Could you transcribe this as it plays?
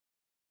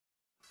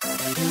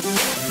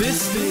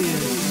This is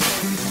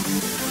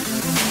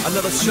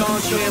another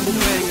Sean Campbell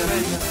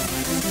banger.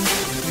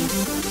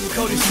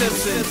 Cody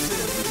Simpson.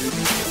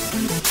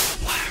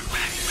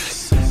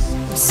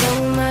 I'm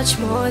so much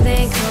more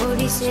than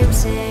Cody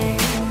Simpson.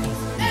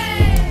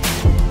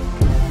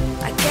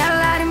 I got a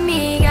lot of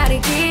me, gotta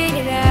get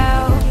it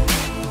out.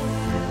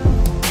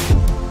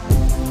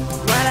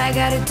 What I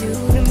gotta do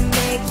to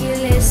make you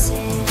listen.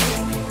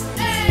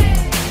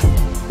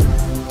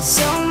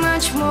 So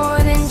much more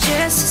than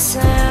just a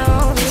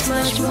sound. It's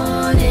much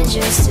more than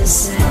just a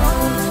sound.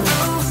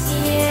 Oh,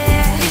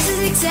 yeah, this is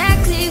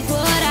exactly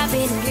what I've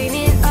been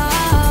dreaming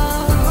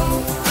of.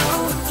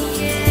 Oh,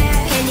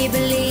 yeah, can you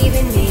believe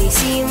in me?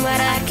 Seeing what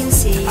I can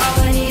see. All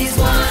I need is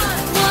one.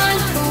 All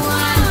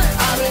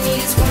I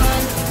need is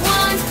one.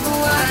 All I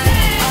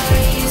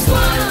need is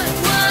one.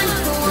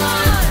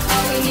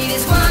 All we need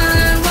is one.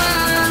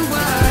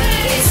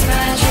 It's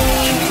my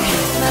dream,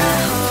 my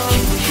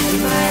home,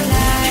 my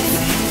life,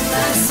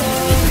 my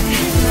soul,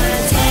 my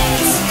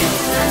dance,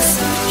 my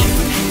song,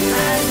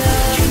 my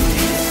love,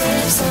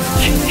 lives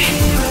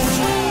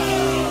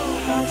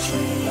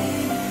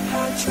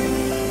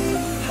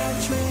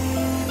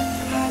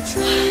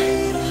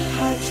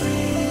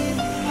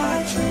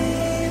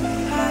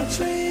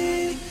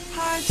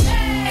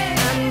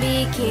I'm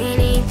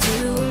beginning to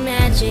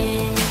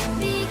imagine,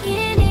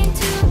 beginning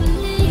to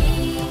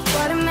believe.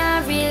 What am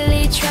I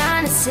really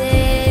trying to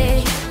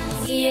say?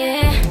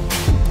 Yeah,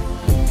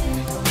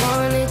 I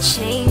wanna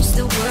change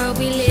the world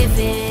we live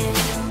in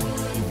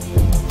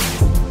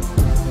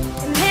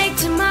and make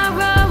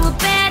tomorrow a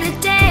better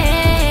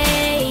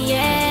day.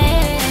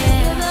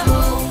 Yeah, the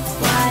whole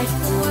wide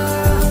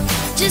world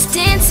just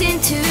dancing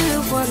to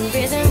one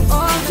rhythm.